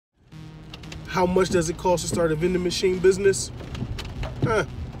How much does it cost to start a vending machine business?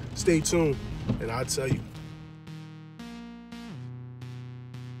 Stay tuned and I'll tell you.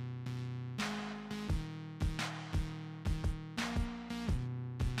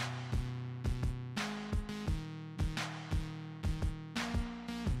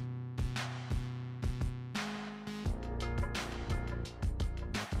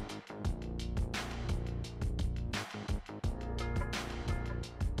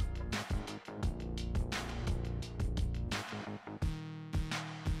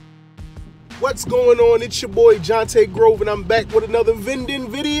 What's going on? It's your boy Jonte Grove and I'm back with another vending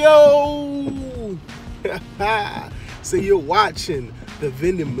video. So you're watching the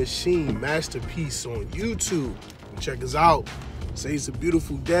vending machine masterpiece on YouTube. Check us out. Say it's a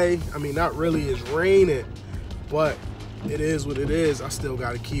beautiful day. I mean, not really, it's raining, but it is what it is. I still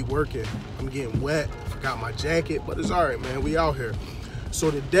gotta keep working. I'm getting wet, forgot my jacket, but it's all right, man, we out here.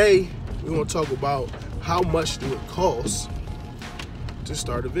 So today, we're gonna talk about how much do it cost to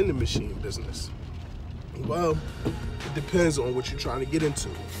start a vending machine business. Well, it depends on what you're trying to get into.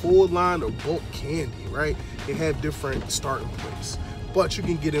 Full line or bulk candy, right? They have different starting points, but you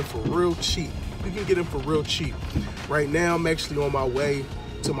can get in for real cheap. You can get in for real cheap. Right now, I'm actually on my way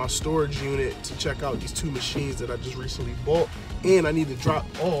to my storage unit to check out these 2 machines that I just recently bought, and I need to drop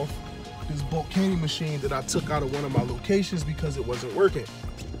off this bulk candy machine that I took out of one of my locations because it wasn't working.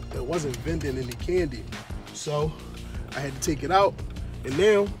 It wasn't vending any candy, so I had to take it out. And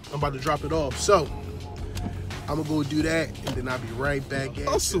now I'm about to drop it off. So I'm gonna go do that and then I'll be right back at you.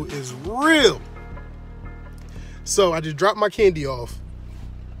 Hustle is real. So I just dropped my candy off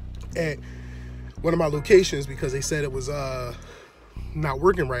at one of my locations because they said it was not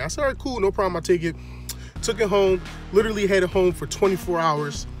working right. I said, all right, cool, no problem, I'll take it. Took it home, literally had it home for 24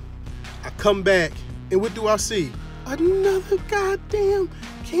 hours. I come back and what do I see? Another goddamn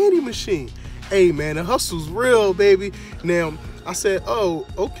candy machine. Hey man, the hustle's real, baby. Now, I said, oh,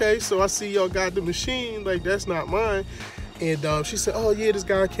 okay, so I see y'all got the machine, like that's not mine. And she said, oh yeah, this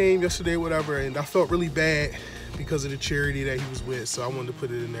guy came yesterday, whatever. And I felt really bad because of the charity that he was with, so I wanted to put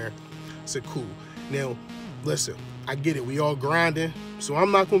it in there. I said, cool. Now, listen, I get it, we all grinding, so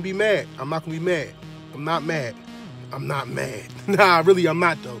I'm not gonna be mad. I'm not gonna be mad. I'm not mad. I'm not mad. Nah, really, I'm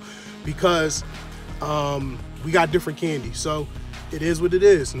not though, because we got different candy, so it is what it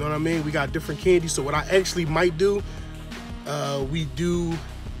is, you know what I mean? We got different candy, so what I actually might do, we do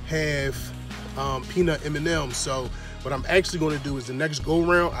have peanut M&Ms. So what I'm actually going to do is the next go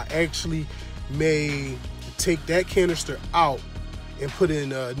round, I actually may take that canister out and put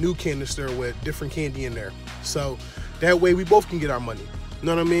in a new canister with different candy in there. So that way we both can get our money. You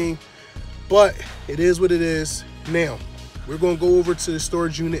know what I mean? But it is what it is. Now, we're going to go over to the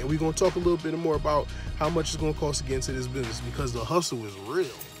storage unit and we're going to talk a little bit more about how much it's going to cost to get into this business because the hustle is real.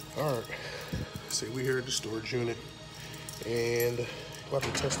 All right, so we're here at the storage unit. And I'm about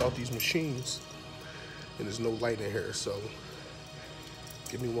to test out these machines and there's no light in here, so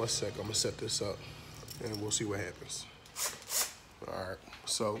give me 1 sec. I'm gonna set this up and we'll see what happens. All right,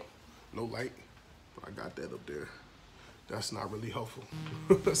 so no light, but I got that up there. That's not really helpful,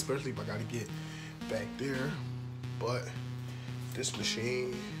 especially if I gotta get back there. But this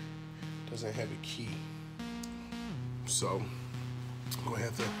machine doesn't have a key, so I'm gonna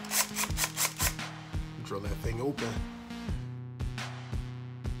have to drill that thing open.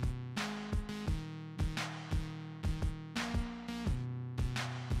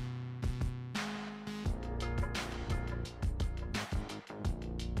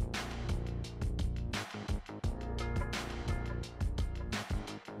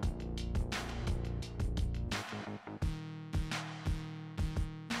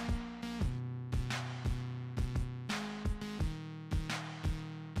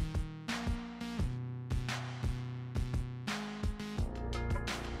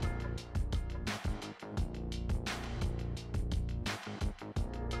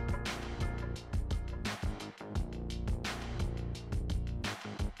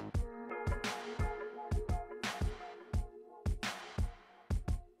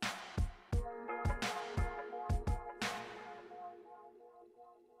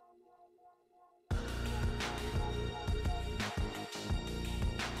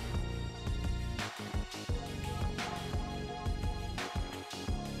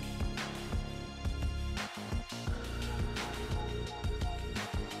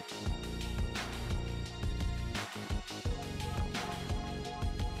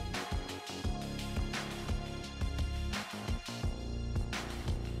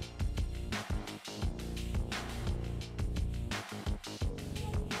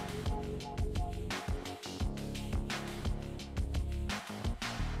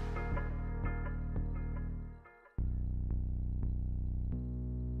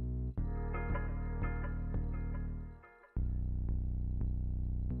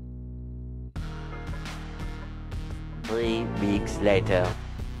 weeks later.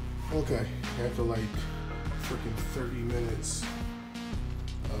 Okay, after like freaking 30 minutes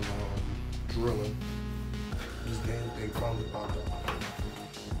of drilling, this damn thing finally popped up.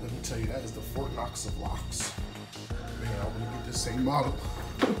 Let me tell you, that is the Fort Knox of locks. Man, I want to get this same model.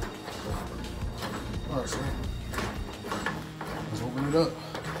 Alright, so let's open it up.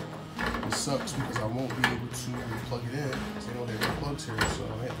 It sucks because I won't be able to plug it in because they don't have any plugs here, so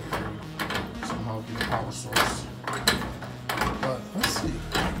I have to somehow get a power source. But let's see.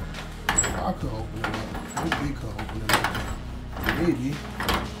 I could open it up. Maybe we could open it up. Maybe.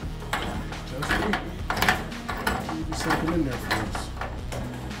 Just maybe. Maybe something in there for us.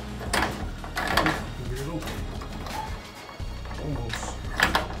 Get it open. Almost.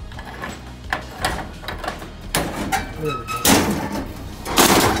 There we go.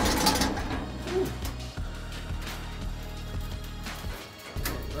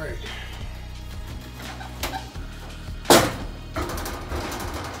 Alright.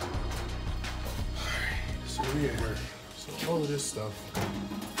 So we're in here. So all of this stuff,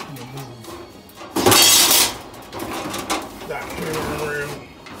 I'm gonna move that camera around.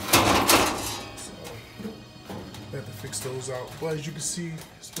 So I have to fix those out. But as you can see,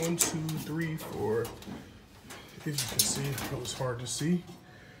 it's 1, 2, 3, 4. If you can see, it was hard to see.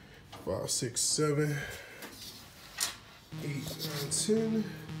 5, 6, 7, 8, 9, 10,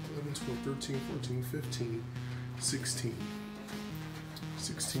 11, 12, 13, 14, 15, 16.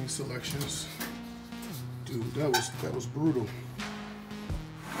 16 selections. Dude, that was brutal.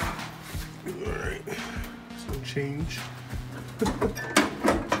 Alright. So change.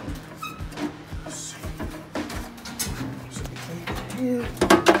 Let's see. Something here.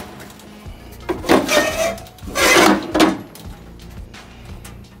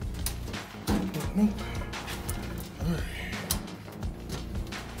 Nope. Alright.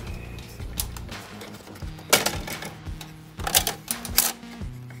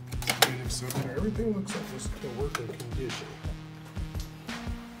 Everything looks like it's in working condition.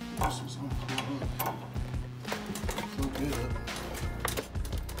 This is all pulled up. Filled it up.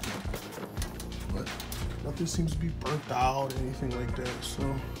 But nothing seems to be burnt out or anything like that. So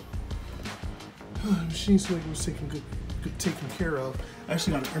the machine seemed like it was taken care of. I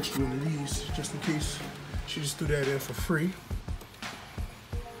actually got an extra one of these just in case she just threw that in for free.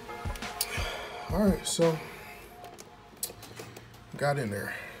 Alright, so got in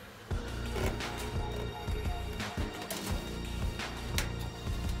there.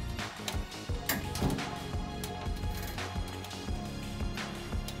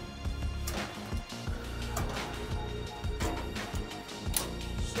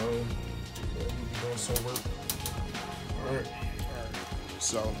 Some work. All right.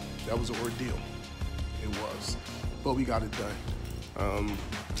 So that was an ordeal. It was, but we got it done.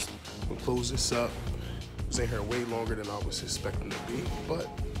 We'll close this up. It was in here way longer than I was expecting to be, but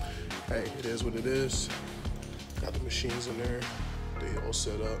hey, it is what it is. Got the machines in there. They all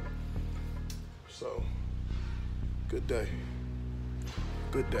set up. So good day.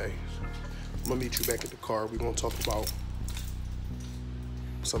 Good day. I'm gonna meet you back at the car. We're gonna talk about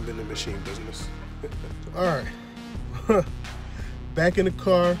some vending machine business. All right, back in the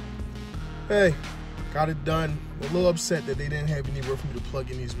car. Hey, got it done. A little upset that they didn't have anywhere for me to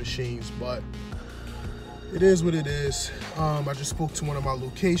plug in these machines, but it is what it is. I just spoke to one of my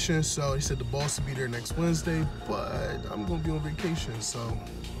locations, so he said the boss will be there next Wednesday, but I'm gonna be on vacation, so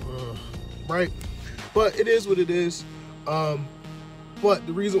right. But it is what it is. But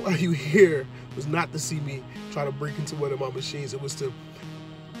the reason why you here was not to see me try to break into one of my machines. It was to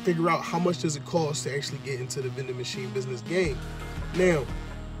figure out how much does it cost to actually get into the vending machine business game. Now,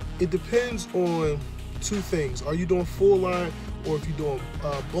 it depends on two things. Are you doing full line, or if you're doing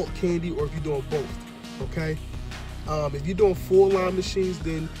bulk candy, or if you're doing both, okay? If you're doing full line machines,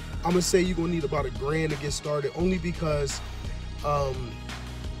 then I'm gonna say you're gonna need about $1,000 to get started, only because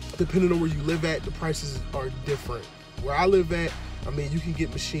depending on where you live at, the prices are different. Where I live at, I mean, you can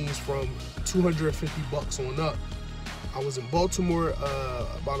get machines from $250 on up. I was in Baltimore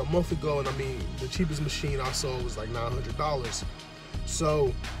about a month ago, and I mean, the cheapest machine I saw was like $900.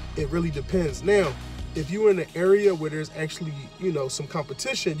 So it really depends. Now, if you're in an area where there's actually, you know, some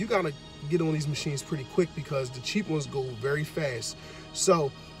competition, you gotta get on these machines pretty quick because the cheap ones go very fast.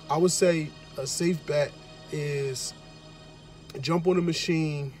 So I would say a safe bet is jump on a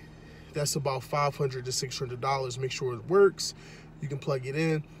machine that's about $500 to $600. Make sure it works. You can plug it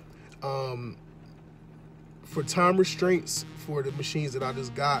in. For time restraints for the machines that I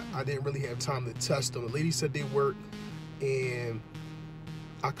just got, I didn't really have time to test them. The lady said they work, and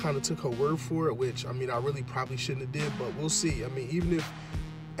I kind of took her word for it, which, I mean, I really probably shouldn't have did, but we'll see. I mean, even if,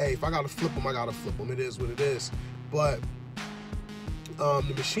 hey, if I got to flip them, I got to flip them. It is what it is. But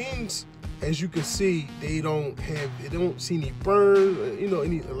The machines, as you can see, they don't see any burn, you know,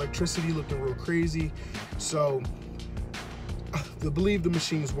 any electricity looking real crazy. So I believe the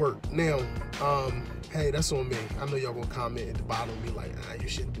machines work. Now, hey, that's on me. I know y'all gonna comment at the bottom and be like, you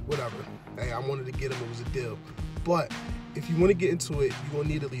should do whatever. Hey, I wanted to get them, it was a deal. But if you want to get into it, you're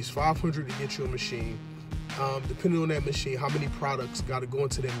gonna need at least $500 to get you a machine. Depending on that machine, how many products got to go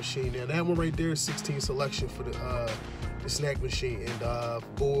into that machine. Now that one right there is 16 selection for the snack machine, and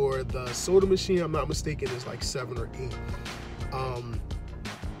for the soda machine, I'm not mistaken, it's like 7 or 8.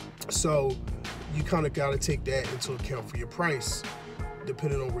 So you kind of got to take that into account for your price,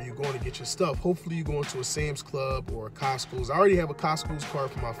 depending on where you're going to get your stuff. Hopefully you're going to a Sam's Club or a Costco's. I already have a Costco's card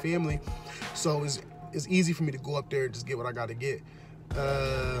for my family, so it's easy for me to go up there and just get what I got to get.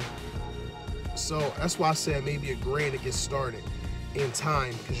 So that's why I said maybe $1,000 to get started in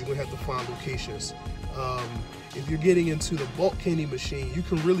time, because you're gonna have to find locations. If you're getting into the bulk candy machine, you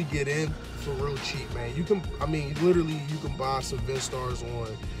can really get in for real cheap, man. You can, I mean, literally, you can buy some Vendstars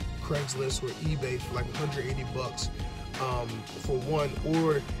on Craigslist or eBay for like $180 for one.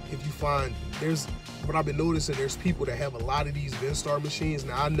 Or if you find, what I've been noticing, there's people that have a lot of these Vendstar machines.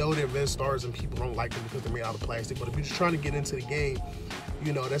 Now I know they're Vendstars and people don't like them because they're made out of plastic, but if you're just trying to get into the game,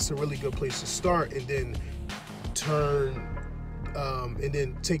 you know, that's a really good place to start, and then and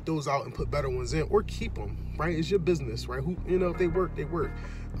then take those out and put better ones in, or keep them, right? It's your business, right? Who, you know, if they work, they work.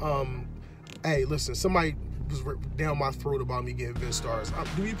 Hey, listen, somebody was down my throat about me getting Vendstars.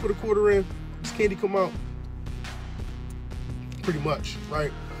 Do you put a quarter in? Does candy come out? Pretty much,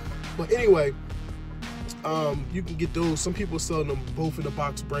 right? But anyway, you can get those. Some people are selling them both in the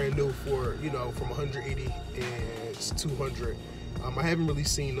box brand new for, you know, from $180 and $200. I haven't really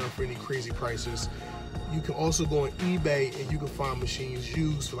seen them for any crazy prices. You can also go on eBay and you can find machines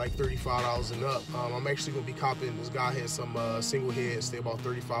used for like $35 and up. I'm actually gonna be copying, this guy had some single heads, they're about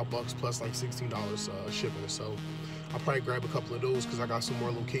 $35 plus like $16 shipping. So I'll probably grab a couple of those because I got some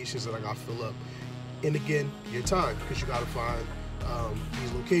more locations that I gotta fill up. And again, your time, because you gotta find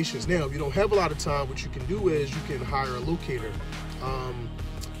these locations. Now, if you don't have a lot of time, what you can do is you can hire a locator.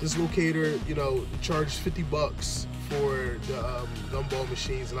 This locator, you know, charges $50 for the gumball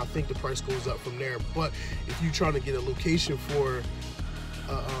machines, and I think the price goes up from there. But if you're trying to get a location for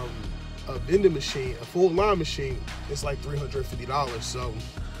a vending machine, a full line machine, it's like $350. So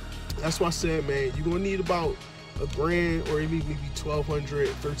that's why I said, man, you're gonna need about $1,000 or maybe $1,200,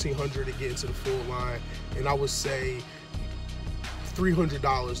 $1,300 to get into the full line, and I would say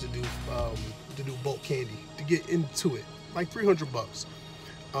 $300 to do bulk candy, to get into it, like $300.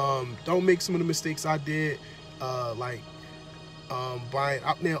 Don't make some of the mistakes I did, buying.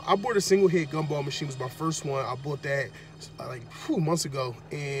 Now, I bought a single head gumball machine. It was my first one. I bought that like months ago,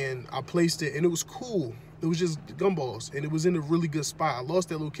 and I placed it, and it was cool. It was just gumballs, and it was in a really good spot. I lost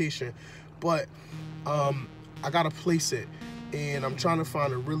that location, but I gotta place it, and I'm trying to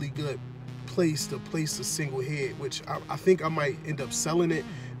find a really good place to place a single head, which I think I might end up selling it,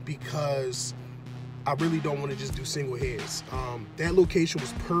 because I really don't want to just do single heads. That location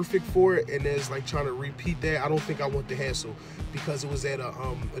was perfect for it, and there's like trying to repeat that. I don't think I want the hassle, because it was at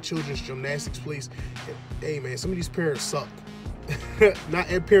a children's gymnastics place. And, hey man, some of these parents suck. Not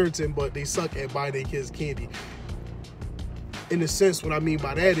at parenting, but they suck at buying their kids candy. In a sense, what I mean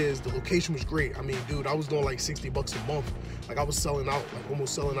by that is the location was great. I mean, dude, I was doing like $60 a month. Like, I was selling out, like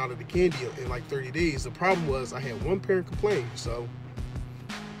almost selling out of the candy in like 30 days. The problem was I had one parent complain, so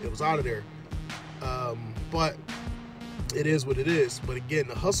it was out of there. But it is what it is. But again,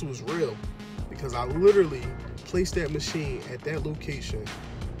 the hustle was real, because I literally placed that machine at that location,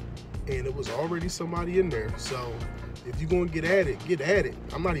 and it was already somebody in there. So if you're gonna get at it, get at it.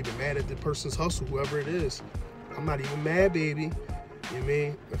 I'm not even mad at the person's hustle, whoever it is. I'm not even mad, baby. You know what I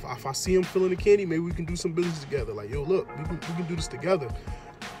mean? If I see him filling the candy, maybe we can do some business together. Like, yo, look, we can do this together.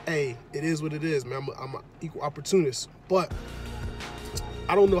 Hey, it is what it is, man. I'm an equal opportunist. But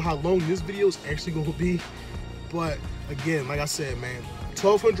I don't know how long this video is actually gonna be. But again, like I said, man,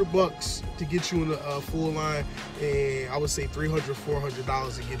 $1,200 to get you in a full line, and I would say $300,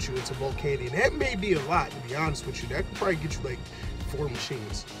 $400 to get you into bulk candy. And that may be a lot, to be honest with you. That could probably get you like 4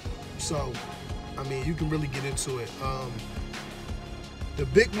 machines. So, I mean, you can really get into it. The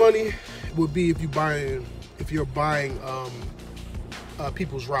big money would be if you're buying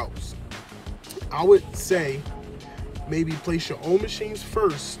people's routes. I would say maybe place your own machines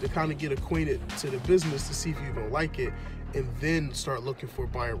first to kind of get acquainted to the business, to see if you're gonna like it, and then start looking for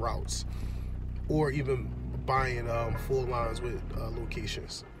buying routes, or even buying full lines with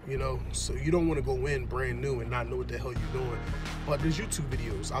locations. You know, so you don't want to go in brand new and not know what the hell you're doing. But there's YouTube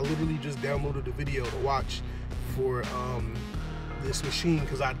videos. I literally just downloaded the video to watch for this machine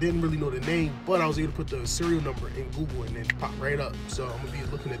because I didn't really know the name, but I was able to put the serial number in Google and then pop right up. So I'm gonna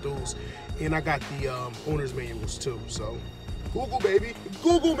be looking at those, and I got the owner's manuals too. So Google, baby,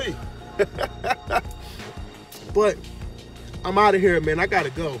 Google me. But I'm out of here, man. I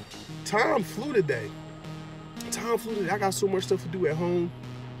gotta go. Time flew today. I got so much stuff to do at home.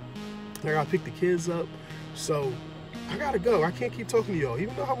 I gotta pick the kids up, so I gotta go. I can't keep talking to y'all,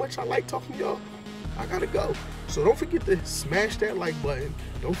 even though how much I like talking to y'all. I gotta go. So don't forget to smash that like button.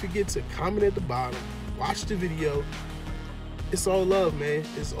 Don't forget to comment at the bottom. Watch the video. It's all love, man.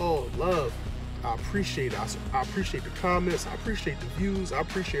 It's all love. I appreciate it. I appreciate the comments. I appreciate the views. I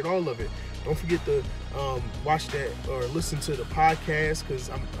appreciate all of it. Don't forget to watch that or listen to the podcast because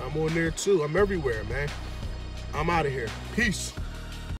I'm on there too. I'm everywhere, man. I'm out of here. Peace.